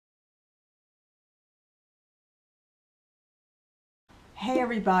Hey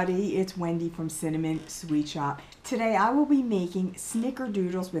everybody, it's Wendy from Cinnamon Sweet Shop. Today I will be making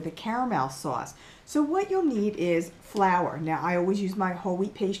Snickerdoodles with a caramel sauce. So what you'll need is flour. Now I always use my whole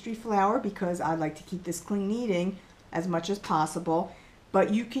wheat pastry flour because I like to keep this clean eating as much as possible.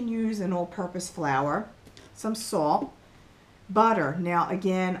 But you can use an all-purpose flour, some salt, butter. Now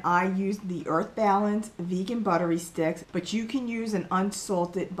again, I use the Earth Balance vegan buttery sticks, but you can use an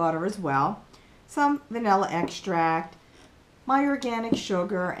unsalted butter as well. Some vanilla extract, my organic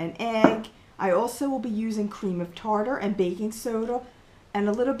sugar, an egg. I also will be using cream of tartar and baking soda and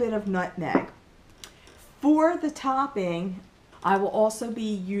a little bit of nutmeg. For the topping, I will also be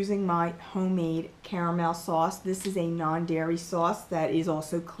using my homemade caramel sauce. This is a non-dairy sauce that is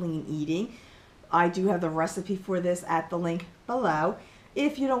also clean eating. I do have the recipe for this at the link below.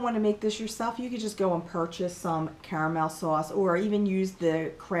 If you don't want to make this yourself, you could just go and purchase some caramel sauce or even use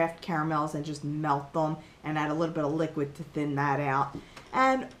the Kraft caramels and just melt them and add a little bit of liquid to thin that out.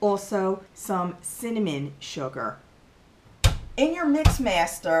 And also some cinnamon sugar. In your mix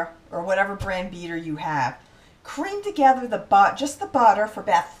master or whatever brand beater you have, cream together just the butter for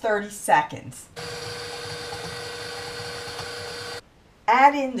about 30 seconds.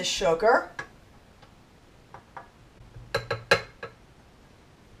 Add in the sugar,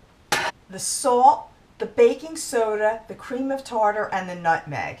 the salt, the baking soda, the cream of tartar, and the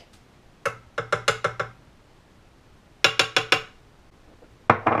nutmeg.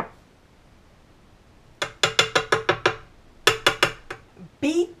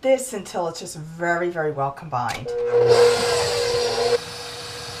 Beat this until it's just very, very well combined.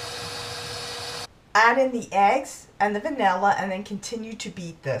 Add in the eggs and the vanilla and then continue to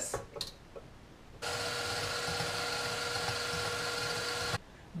beat this.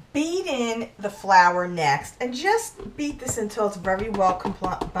 Beat in the flour next and just beat this until it's very well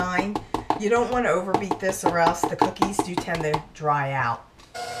combined. You don't want to overbeat this or else the cookies do tend to dry out.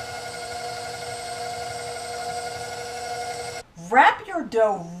 Wrap your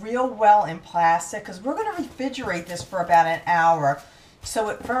dough real well in plastic because we're going to refrigerate this for about an hour so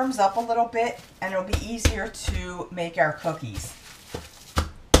it firms up a little bit and it'll be easier to make our cookies.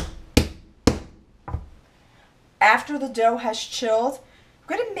 After the dough has chilled,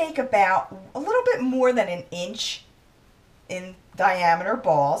 I'm going to make about a little bit more than an inch in diameter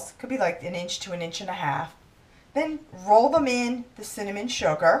balls. Could be like an inch to an inch and a half. Then roll them in the cinnamon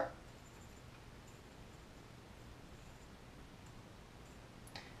sugar.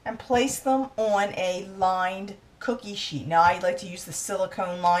 And place them on a lined cookie sheet. Now I like to use the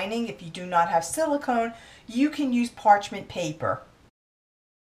silicone lining. If you do not have silicone, you can use parchment paper.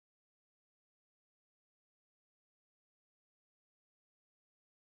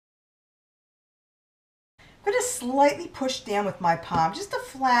 I'm going to slightly push down with my palm just to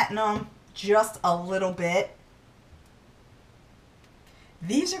flatten them just a little bit.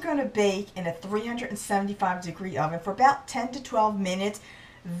 These are going to bake in a 375-degree oven for about 10 to 12 minutes.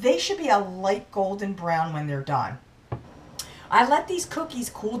 They should be a light golden brown when they're done. I let these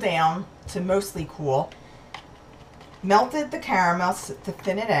cookies cool down to mostly cool. Melted the caramel to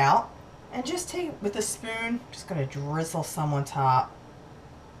thin it out. And just take with a spoon, just going to drizzle some on top.